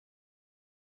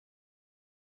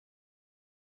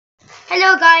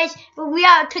Hello guys,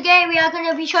 today we are going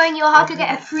to be showing you how to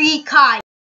get a free kite.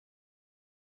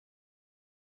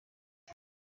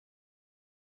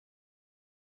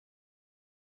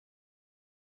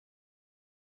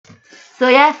 So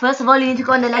yeah, first of all you need to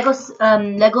go on the Lego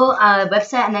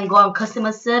website and then go on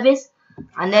customer service,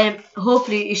 and then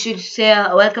hopefully you should say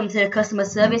welcome to the customer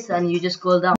service, and you just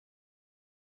scroll down.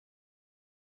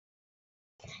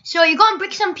 So you go on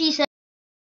Bricks and Pieces.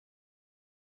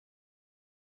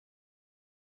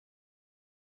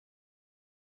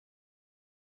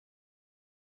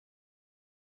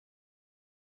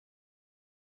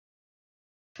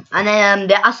 And then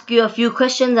they ask you a few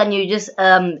questions and you just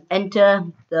enter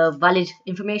the valid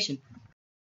information.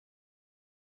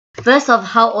 First off,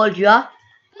 how old you are.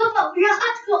 No, but we have to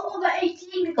go over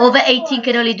 18. Over 18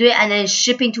 can only do it, and then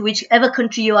shipping to whichever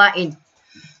country you are in.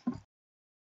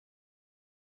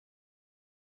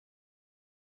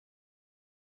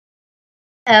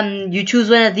 You choose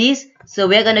one of these. So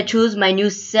we're gonna choose my new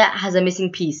set has a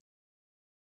missing piece.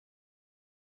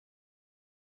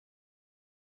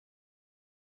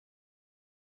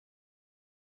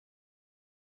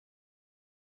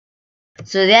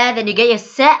 So there, then you get your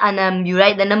set, and you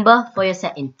write the number for your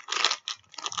set in.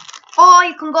 Or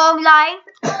you can go online,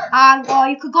 or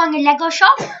you could go on the Lego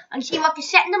shop and see what the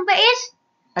set number is.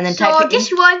 And then type it in. So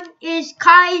this one is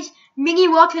Kai's mini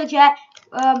water jet.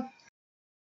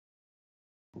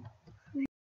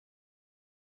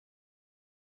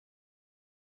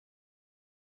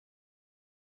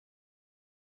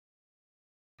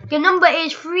 The number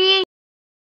is 3.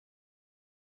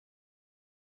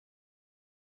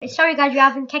 Sorry guys, we're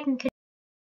having technical.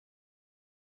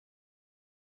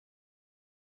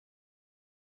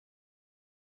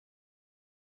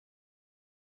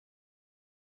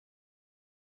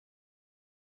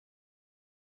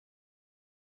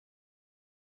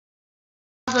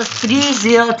 So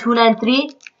 30293,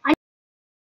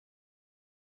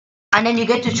 and then you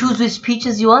get to choose which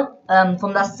pieces you want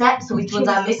from that set. So which ones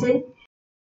are missing.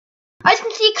 As you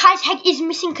can see, Kai's head is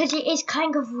missing because it is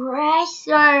kind of red,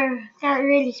 so that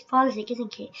really spoils it,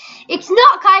 isn't it? It's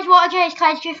not Kai's water jet, it's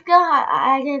Kai's drift gun.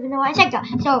 I don't even know what I said that.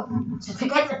 So to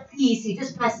get the piece, you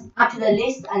just press add to the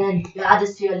list, and then you add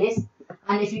this to your list.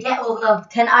 And if you get over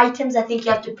 10 items, I think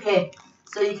you have to pay.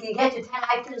 So you can get to 10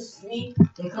 items free.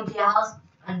 They come to your house,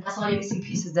 and that's all your missing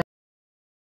pieces there.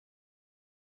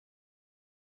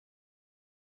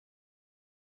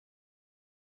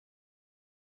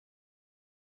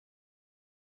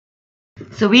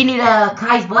 So we need a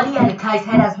Kai's body and a Kai's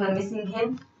head as we're missing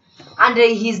him, and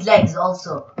his legs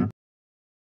also.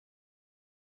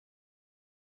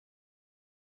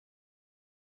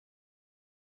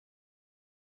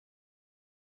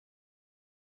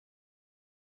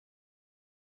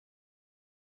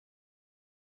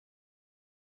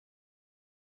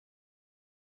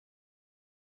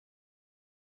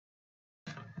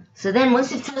 So then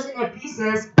once you've chosen your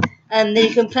pieces, then you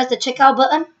can press the checkout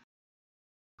button.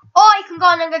 or you can go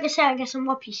on and get some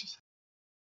more pieces.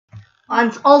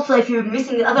 And also, if you're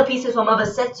missing other pieces from other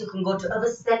sets, you can go to other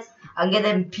sets and get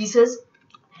them pieces.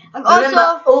 And Remember,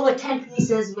 also, over 10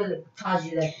 pieces will charge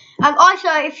you there. and also,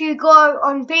 if you go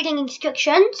on building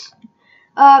instructions,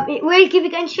 it will give you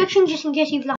the instructions just in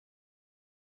case you've lost.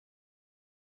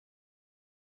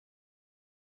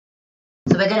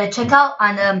 So we're gonna check out,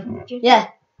 and yeah.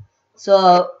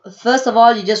 So first of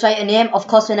all, you just write a name. Of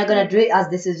course, we're not gonna do it as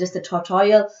this is just a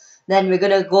tutorial. Then we're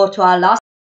gonna go to our last.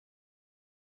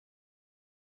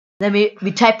 Then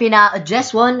we type in our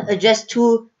address 1, address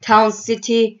 2, town,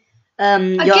 city.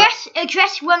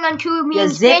 Address 1 and 2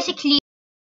 means basically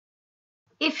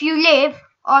if you live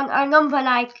on a number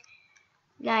like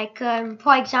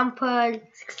for example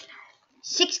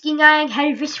 69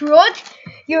 Helvis Road,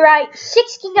 you write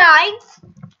 69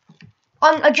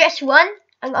 on address 1,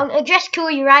 and on address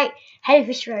 2 you write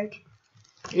Helvis Road.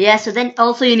 Yeah, so then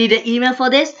also you need an email for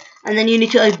this, and then you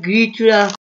need to agree to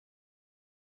the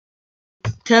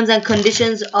terms and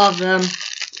conditions of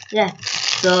yeah.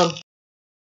 So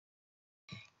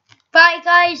bye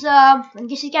guys, and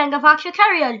this is Gang of Action,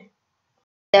 carry on.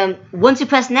 Once you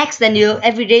press next, then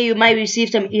every day you might receive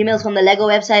some emails from the Lego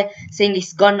website saying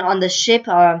it's gone on the ship,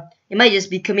 or it might just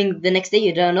be coming the next day,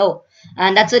 you don't know.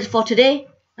 And that's it for today,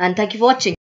 and thank you for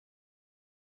watching.